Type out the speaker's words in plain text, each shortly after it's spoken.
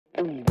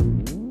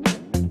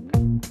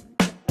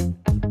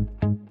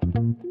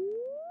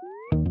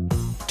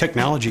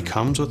Technology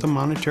comes with a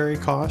monetary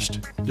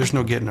cost. There's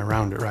no getting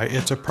around it, right?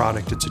 It's a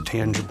product, it's a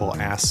tangible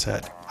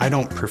asset. I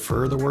don't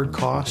prefer the word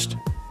cost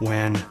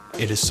when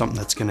it is something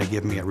that's going to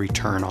give me a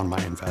return on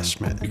my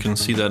investment. You can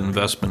see that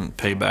investment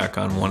payback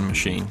on one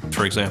machine.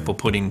 For example,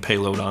 putting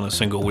payload on a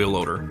single wheel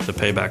loader. The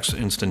payback's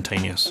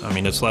instantaneous. I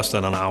mean, it's less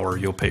than an hour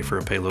you'll pay for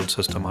a payload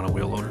system on a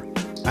wheel loader.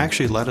 I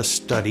actually led a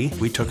study.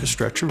 We took a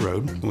stretch of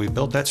road, and we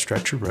built that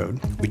stretch of road.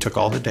 We took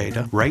all the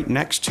data. Right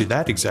next to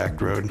that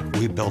exact road,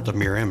 we built a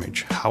mirror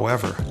image.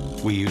 However,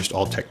 we used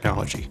all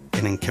technology.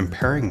 And in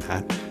comparing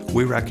that,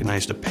 we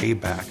recognized a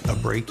payback,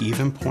 a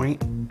break-even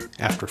point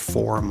after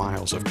 4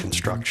 miles of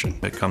construction.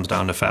 It comes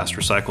down to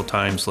faster cycle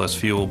times, less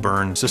fuel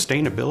burn.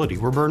 Sustainability,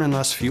 we're burning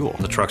less fuel.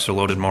 The trucks are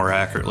loaded more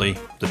accurately.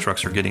 The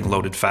trucks are getting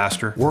loaded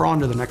faster. We're on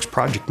to the next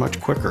project much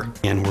quicker,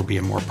 and we're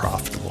being more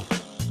profitable.